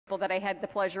people that I had the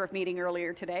pleasure of meeting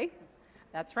earlier today.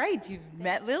 That's right. You've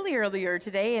met Lily earlier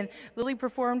today, and Lily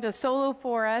performed a solo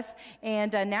for us,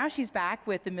 and now she's back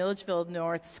with the Milledgeville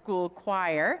North School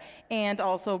Choir, and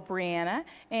also Brianna.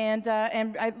 And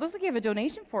it looks like you have a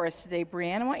donation for us today,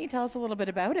 Brianna. Why don't you tell us a little bit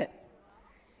about it?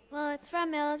 Well, it's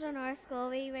from Milledgeville North School.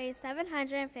 We raised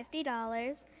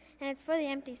 $750, and it's for the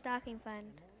Empty Stocking Fund.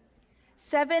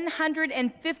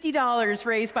 $750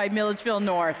 raised by Milledgeville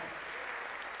North.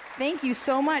 Thank you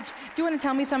so much. Do you want to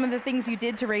tell me some of the things you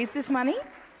did to raise this money?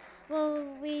 Well,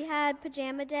 we had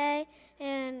Pajama Day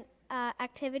and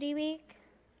Activity Week.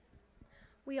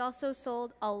 We also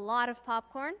sold a lot of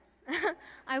popcorn.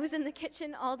 I was in the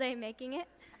kitchen all day making it.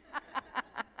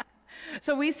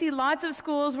 So we see lots of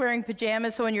schools wearing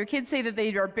pajamas, so when your kids say that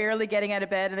they are barely getting out of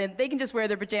bed and then they can just wear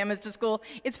their pajamas to school,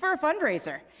 it's for a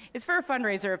fundraiser. It's for a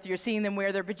fundraiser if you're seeing them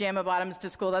wear their pajama bottoms to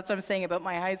school. That's what I'm saying about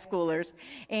my high schoolers.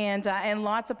 And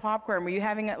lots of popcorn. Were you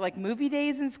having like movie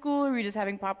days in school, or were you just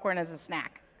having popcorn as a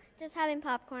snack? Just having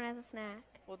popcorn as a snack.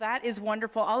 Well, that is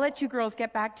wonderful. I'll let you girls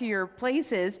get back to your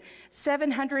places.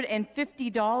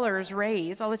 $750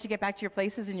 raised. I'll let you get back to your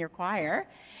places in your choir.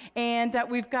 And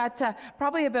we've got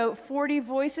probably about 40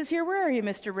 voices here. Where are you,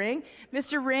 Mr. Ring?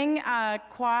 Mr. Ring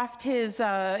coiffed his...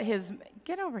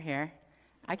 Get over here.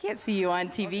 I can't see you on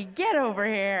TV. Get over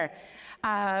here.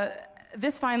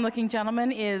 This fine-looking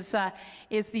gentleman is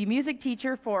the music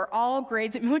teacher for all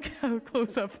grades. Look how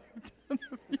close up.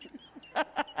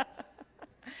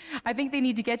 I think they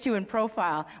need to get you in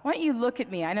profile. Why don't you look at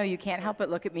me? I know you can't help but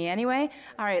look at me anyway.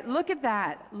 All right, look at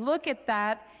that. Look at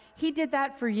that. He did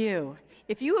that for you.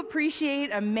 If you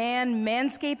appreciate a man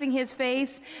manscaping his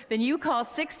face, then you call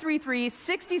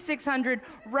 633-6600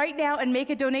 right now and make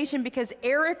a donation, because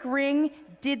Eric Ring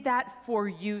did that for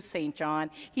you, St.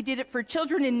 John. He did it for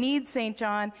children in need, St.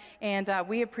 John, and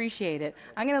we appreciate it.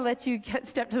 I'm going to let you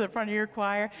step to the front of your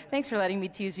choir. Thanks for letting me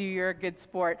tease you. You're a good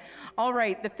sport. All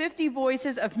right, the 50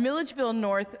 voices of Milledgeville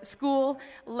North School,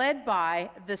 led by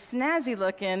the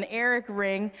snazzy-looking Eric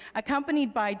Ring,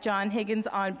 accompanied by John Higgins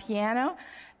on piano.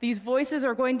 These voices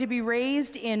are going to be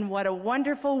raised in What a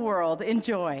Wonderful World.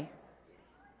 Enjoy.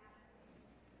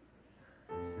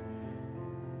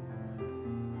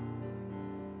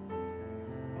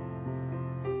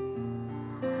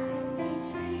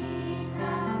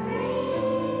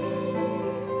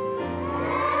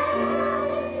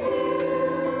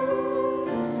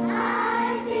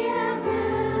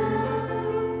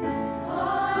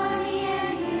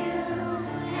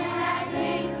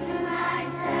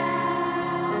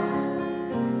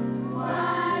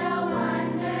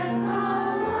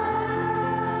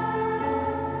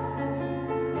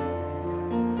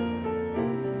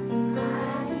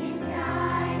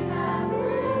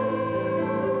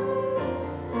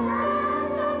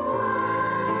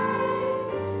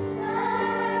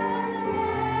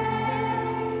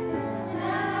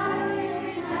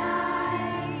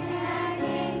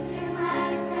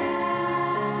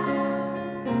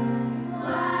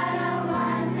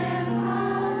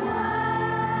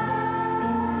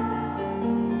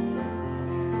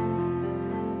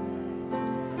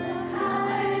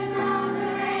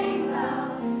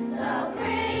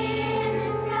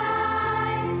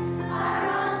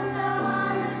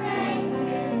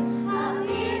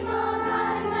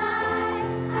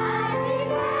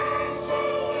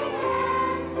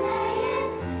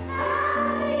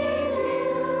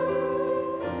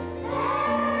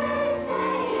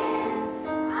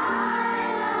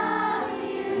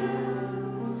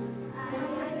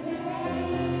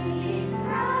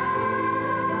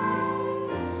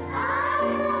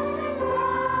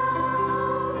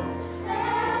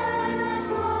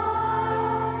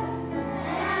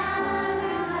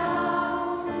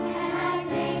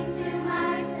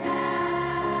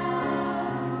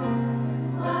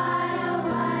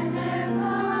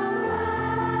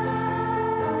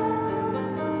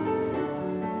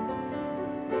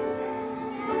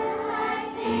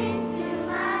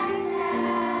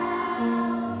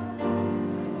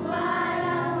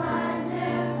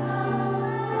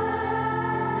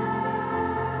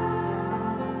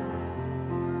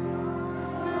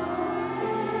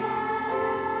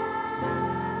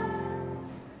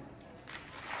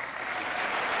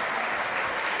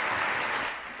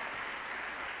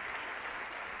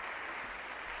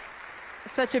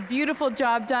 Such a beautiful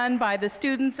job done by the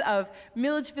students of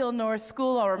Milledgeville North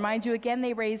School. I'll remind you again,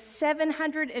 they raised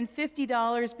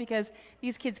 $750 because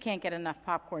these kids can't get enough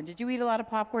popcorn. Did you eat a lot of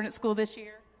popcorn at school this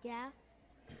year? Yeah.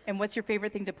 And what's your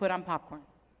favorite thing to put on popcorn?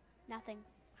 Nothing.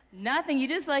 Nothing? You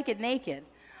just like it naked.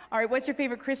 All right, what's your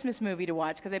favorite Christmas movie to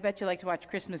watch? Because I bet you like to watch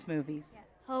Christmas movies. Yeah.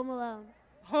 Home Alone.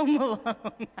 Home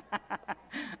Alone.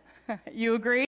 You agree?